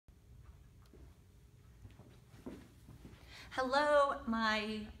Hello,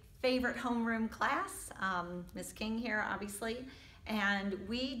 my favorite homeroom class. Ms. King here, obviously, and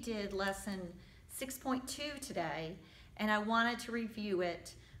we did lesson 6.2 today, and I wanted to review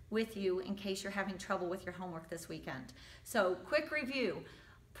it with you in case you're having trouble with your homework this weekend. So, quick review: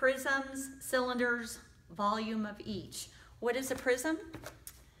 prisms, cylinders, volume of each. What is a prism?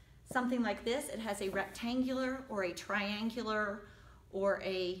 Something like this. It has a rectangular or a triangular or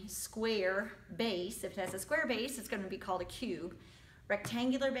a square base. If it has a square base, it's going to be called a cube.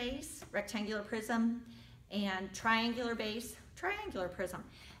 Rectangular base, rectangular prism, and triangular base, triangular prism.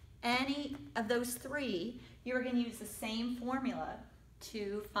 Any of those three, you're going to use the same formula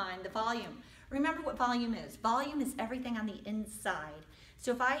to find the volume. Remember what volume is. Volume is everything on the inside.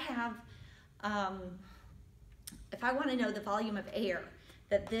 So if I have, if I want to know the volume of air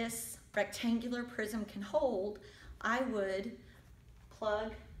that this rectangular prism can hold, I would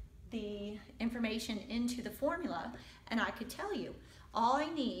plug the information into the formula and I could tell you. All I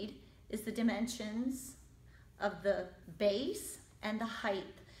need is the dimensions of the base and the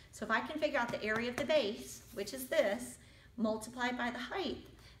height. So if I can figure out the area of the base, which is this, multiplied by the height,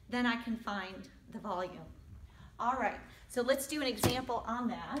 then I can find the volume. All right, so let's do an example on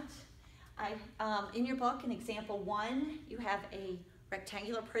that. In your book, in example 1, you have a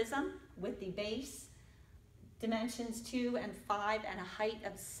rectangular prism with the base, dimensions 2 and 5, and a height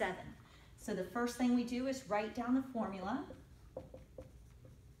of 7. So the first thing we do is write down the formula.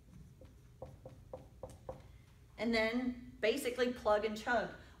 And then basically plug and chug.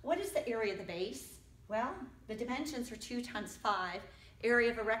 What is the area of the base? Well, the dimensions are 2 times 5. Area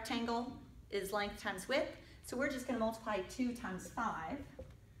of a rectangle is length times width. So we're just going to multiply 2 times 5,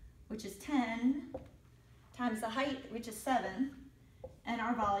 which is 10, times the height, which is 7, and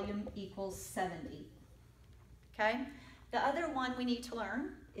our volume equals 70. Okay? The other one we need to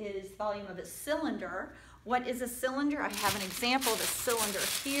learn is volume of a cylinder. What is a cylinder? I have an example of a cylinder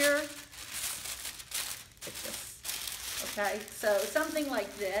here. It's this. Okay? So something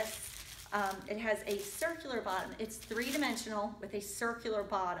like this. It has a circular bottom. It's three-dimensional with a circular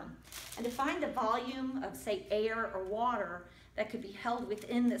bottom. And to find the volume of, say, air or water that could be held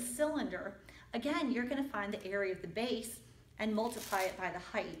within the cylinder, again, you're going to find the area of the base and multiply it by the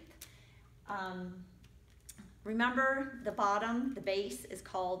height. Remember, the bottom, the base, is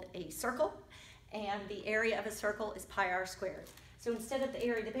called a circle, and the area of a circle is pi r squared. So instead of the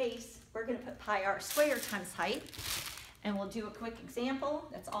area of the base, we're going to put pi r squared times height, and we'll do a quick example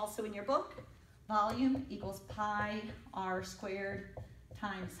that's also in your book. Volume equals pi r squared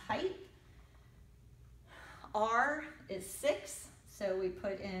times height. R is 6, so we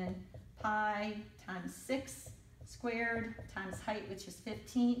put in pi times 6 squared times height, which is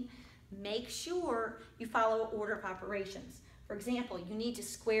 15. Make sure you follow order of operations. For example, you need to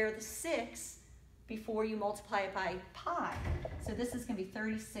square the 6 before you multiply it by pi. So this is going to be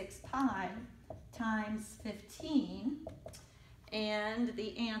 36 pi times 15, and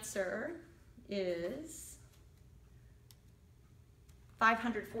the answer is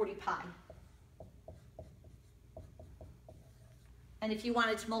 540 pi. And if you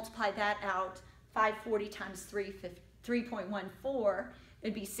wanted to multiply that out, 540 times 3.14,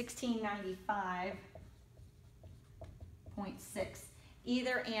 it'd be 1695.6.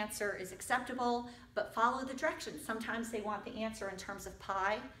 Either answer is acceptable, but follow the directions. Sometimes they want the answer in terms of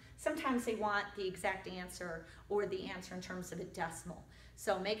pi. Sometimes they want the exact answer or the answer in terms of a decimal.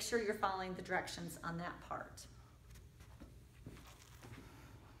 So make sure you're following the directions on that part.